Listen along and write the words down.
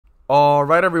All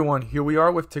right, everyone, here we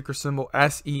are with ticker symbol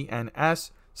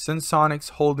SENS, Senseonics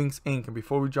Holdings Inc. And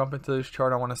before we jump into this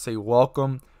chart, I want to say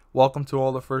welcome to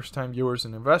all the first-time viewers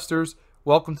and investors.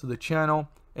 Welcome to the channel,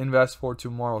 Invest for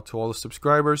Tomorrow. To all the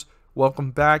subscribers,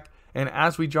 welcome back. And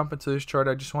as we jump into this chart,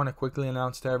 I just want to quickly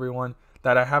announce to everyone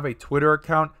that I have a Twitter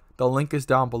account. The link is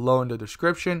down below in the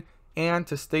description. And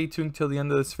to stay tuned till the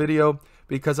end of this video,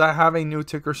 because I have a new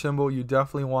ticker symbol you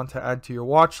definitely want to add to your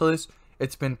watch list.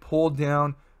 It's been pulled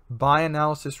down by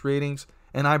analysis ratings,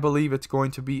 and I believe it's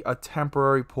going to be a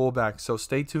temporary pullback. So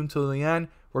stay tuned till the end.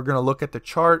 We're going to look at the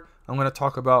chart. I'm going to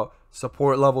talk about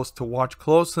support levels to watch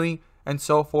closely and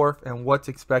so forth, and what's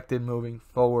expected moving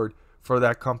forward for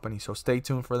that company. So stay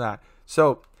tuned for that.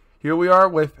 So here we are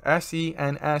with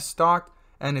SENS stock,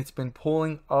 and it's been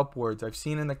pulling upwards. I've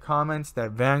seen in the comments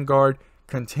that Vanguard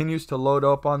continues to load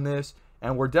up on this,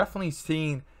 and we're definitely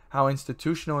seeing how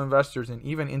institutional investors and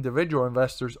even individual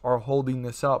investors are holding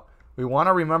this up. We want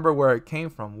to remember where it came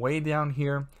from, way down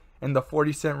here in the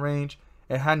 40-cent range.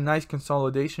 It had nice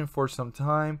consolidation for some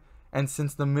time, and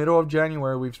since the middle of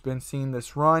January, we've been seeing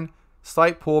this run,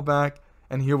 slight pullback,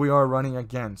 and here we are running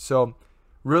again. So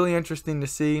really interesting to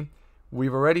see.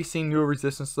 We've already seen new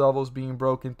resistance levels being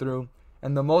broken through,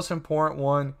 and the most important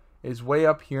one is way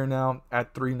up here now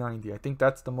at 390. I think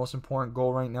that's the most important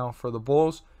goal right now for the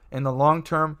bulls in the long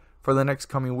term for the next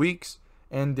coming weeks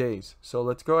and days. So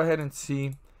let's go ahead and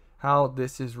see how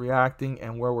this is reacting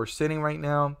and where we're sitting right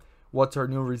now. What's our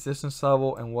new resistance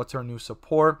level and what's our new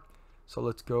support? So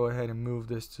let's go ahead and move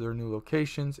this to their new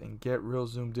locations and get real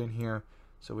zoomed in here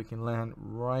so we can land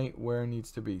right where it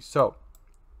needs to be. So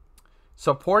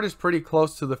support is pretty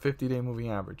close to the 50-day moving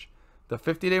average. The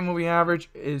 50-day moving average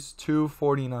is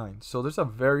 249. So there's a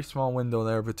very small window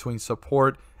there between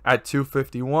support at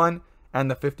 251 and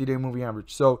the 50-day moving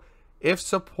average. So if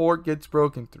support gets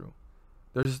broken through,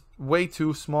 there's way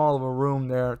too small of a room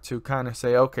there to kind of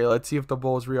say, okay, let's see if the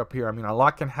bulls re-up here. I mean, a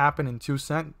lot can happen in 2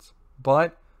 cents,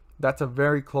 but that's a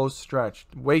very close stretch,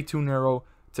 way too narrow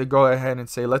to go ahead and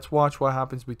say, let's watch what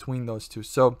happens between those two.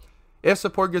 So if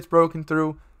support gets broken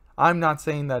through, I'm not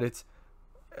saying that it's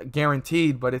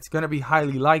guaranteed, but it's going to be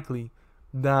highly likely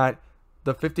that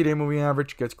the 50-day moving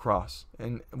average gets crossed,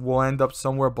 and we'll end up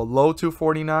somewhere below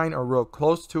 249 or real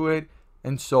close to it,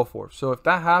 and so forth. So if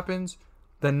that happens,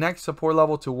 the next support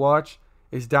level to watch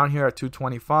is down here at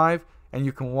 225, and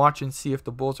you can watch and see if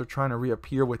the bulls are trying to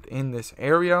reappear within this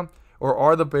area, or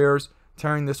are the bears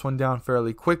tearing this one down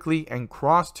fairly quickly and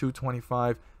cross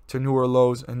 225 to newer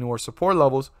lows and newer support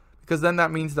levels, because then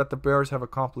that means that the bears have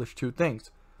accomplished two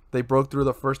things. They broke through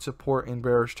the first support in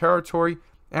bearish territory,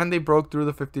 and they broke through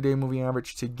the 50-day moving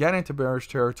average to get into bearish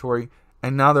territory,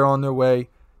 and now they're on their way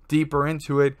deeper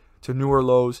into it to newer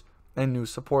lows and new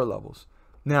support levels.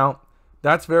 Now,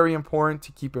 that's very important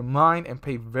to keep in mind and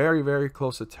pay very, very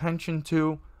close attention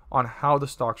to on how the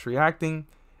stock's reacting.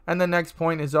 And the next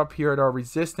point is up here at our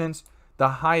resistance, the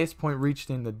highest point reached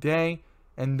in the day,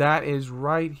 and that is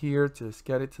right here. To just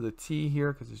get it to the T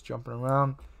here because it's jumping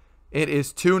around. It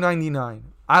is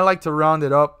 299. I like to round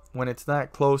it up when it's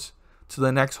that close to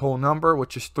the next whole number,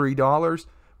 which is $3.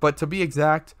 But to be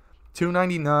exact,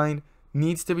 299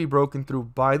 needs to be broken through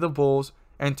by the bulls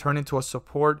and turn into a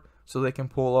support so they can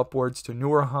pull upwards to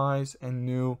newer highs and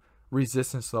new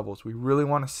resistance levels. We really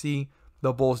want to see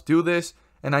the bulls do this,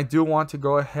 and I do want to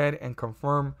go ahead and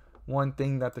confirm one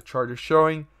thing that the chart is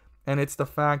showing, and it's the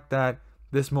fact that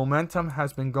this momentum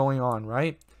has been going on,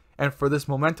 right? And for this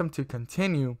momentum to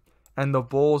continue and the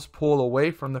bulls pull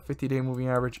away from the 50-day moving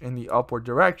average in the upward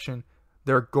direction,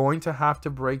 they're going to have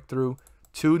to break through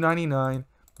 299,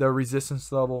 the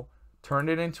resistance level, turn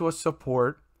it into a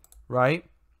support, right?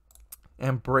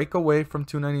 And break away from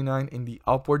 299 in the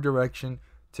upward direction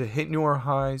to hit newer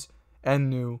highs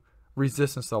and new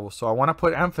resistance levels. So I want to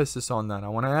put emphasis on that. I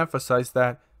want to emphasize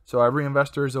that so every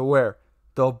investor is aware.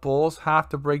 The bulls have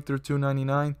to break through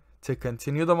 299 to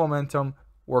continue the momentum,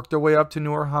 work their way up to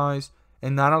newer highs,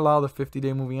 and not allow the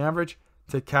 50-day moving average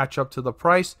to catch up to the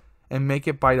price and make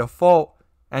it by default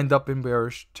end up in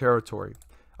bearish territory.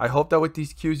 I hope that with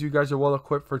these cues, you guys are well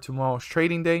equipped for tomorrow's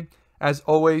trading day. As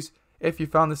always, if you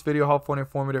found this video helpful and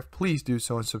informative, please do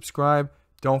so and subscribe.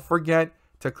 Don't forget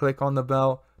to click on the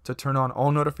bell to turn on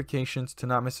all notifications to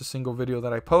not miss a single video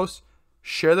that I post.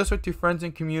 Share this with your friends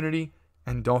and community,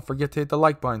 and don't forget to hit the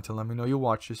like button to let me know you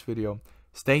watched this video.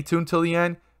 Stay tuned till the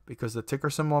end, because the ticker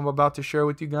symbol I'm about to share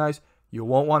with you guys, you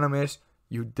won't want to miss.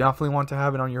 You definitely want to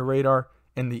have it on your radar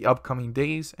in the upcoming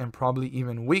days and probably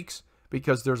even weeks,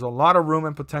 because there's a lot of room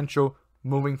and potential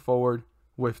moving forward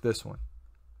with this one.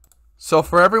 So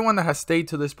for everyone that has stayed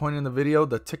to this point in the video,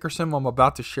 the ticker symbol I'm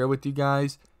about to share with you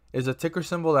guys is a ticker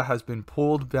symbol that has been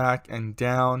pulled back and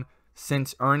down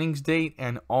since earnings date,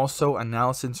 and also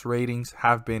analysis ratings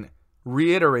have been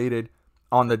reiterated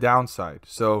on the downside.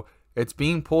 So it's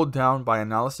being pulled down by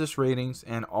analysis ratings,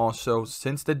 and also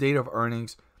since the date of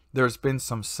earnings, there's been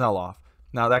some sell-off.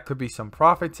 Now that could be some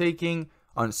profit taking,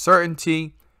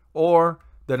 uncertainty, or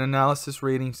that analysis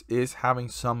ratings is having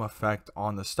some effect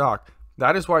on the stock.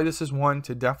 That is why this is one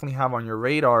to definitely have on your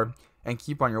radar and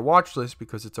keep on your watch list,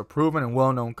 because it's a proven and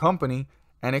well-known company,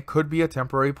 and it could be a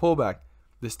temporary pullback.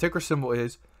 This ticker symbol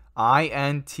is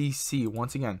INTC.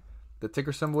 Once again, the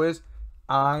ticker symbol is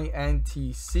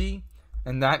INTC,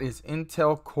 and that is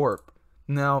Intel Corp.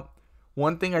 Now,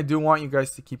 one thing I do want you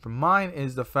guys to keep in mind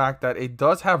is the fact that it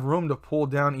does have room to pull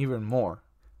down even more.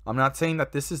 I'm not saying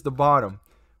that this is the bottom,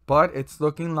 but it's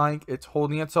looking like it's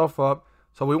holding itself up.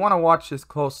 So we want to watch this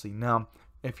closely. Now,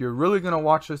 if you're really going to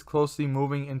watch this closely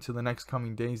moving into the next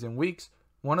coming days and weeks,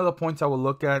 one of the points I will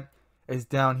look at is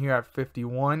down here at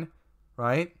 51,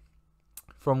 right?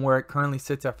 From where it currently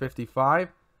sits at 55.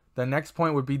 The next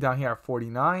point would be down here at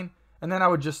 49. And then I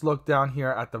would just look down here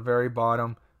at the very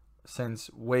bottom, since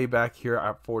way back here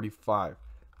at 45.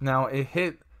 Now, it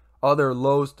hit other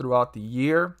lows throughout the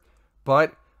year,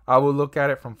 but I will look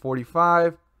at it from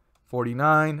 45,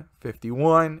 49,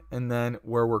 51, and then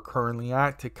where we're currently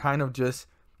at, to kind of just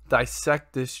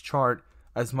dissect this chart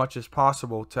as much as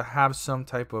possible to have some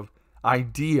type of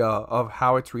idea of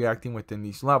how it's reacting within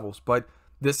these levels. But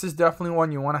this is definitely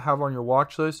one you want to have on your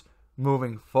watch list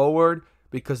moving forward,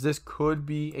 because this could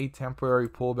be a temporary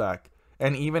pullback.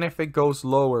 And even if it goes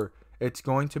lower, it's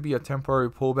going to be a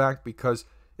temporary pullback, because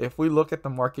if we look at the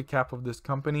market cap of this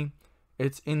company,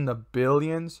 it's in the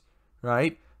billions,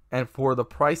 right? And for the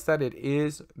price that it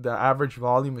is, the average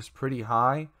volume is pretty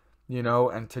high, you know,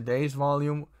 and today's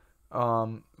volume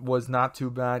was not too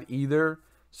bad either.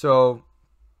 So,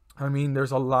 I mean,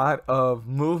 there's a lot of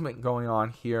movement going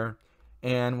on here.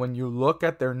 And when you look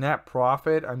at their net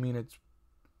profit, I mean, it's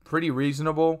pretty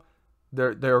reasonable.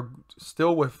 They're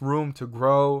still with room to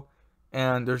grow,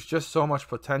 and there's just so much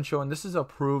potential. And this is a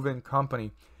proven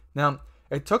company. Now,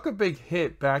 it took a big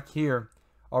hit back here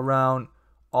around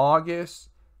August,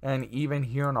 and even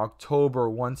here in October,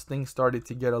 once things started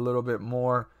to get a little bit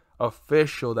more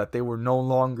official that they were no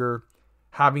longer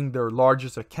having their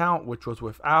largest account, which was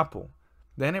with Apple.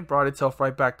 Then it brought itself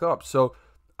right back up. So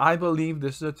I believe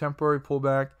this is a temporary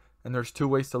pullback, and there's two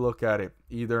ways to look at it: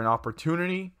 either an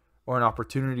opportunity or an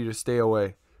opportunity to stay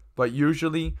away. But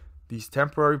usually these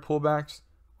temporary pullbacks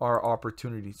are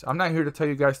opportunities. I'm not here to tell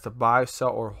you guys to buy, sell,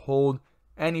 or hold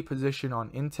any position on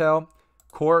Intel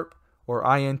Corp or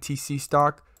INTC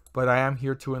stock, but I am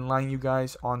here to enlighten you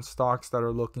guys on stocks that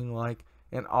are looking like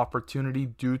an opportunity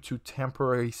due to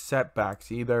temporary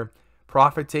setbacks, either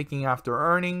profit taking after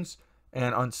earnings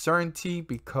and uncertainty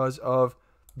because of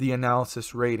the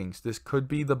analysis ratings. This could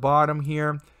be the bottom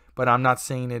here, but I'm not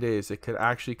saying it is. It could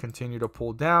actually continue to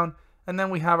pull down. And then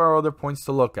we have our other points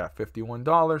to look at: $51,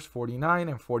 $49,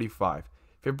 and $45.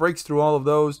 If it breaks through all of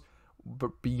those,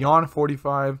 but beyond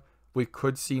 45, we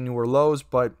could see newer lows.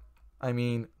 But I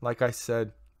mean, like I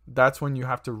said, that's when you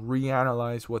have to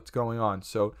reanalyze what's going on.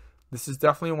 So this is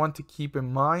definitely one to keep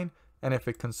in mind. And if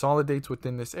it consolidates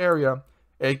within this area,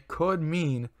 it could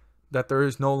mean that there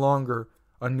is no longer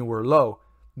a newer low.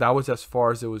 That was as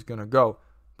far as it was going to go.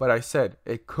 But I said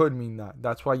it could mean that.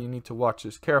 That's why you need to watch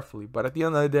this carefully. But at the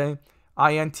end of the day,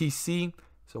 INTC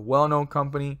is a well-known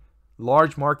company,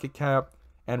 large market cap,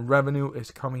 and revenue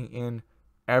is coming in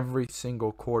every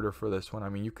single quarter for this one. I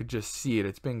mean, you could just see it.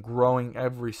 It's been growing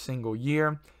every single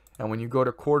year. And when you go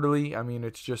to quarterly, I mean,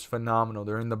 it's just phenomenal.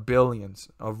 They're in the billions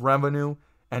of revenue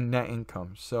and net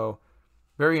income. So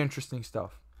very interesting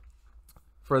stuff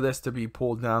for this to be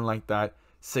pulled down like that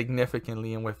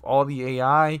significantly. And with all the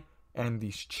AI and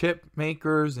these chip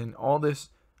makers and all this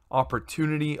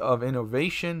opportunity of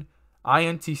innovation,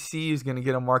 INTC is going to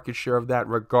get a market share of that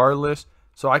regardless.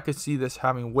 So I could see this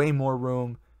having way more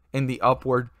room in the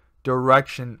upward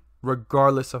direction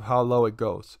regardless of how low it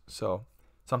goes. So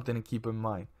something to keep in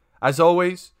mind. As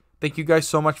always, thank you guys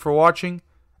so much for watching,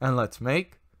 and let's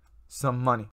make some money.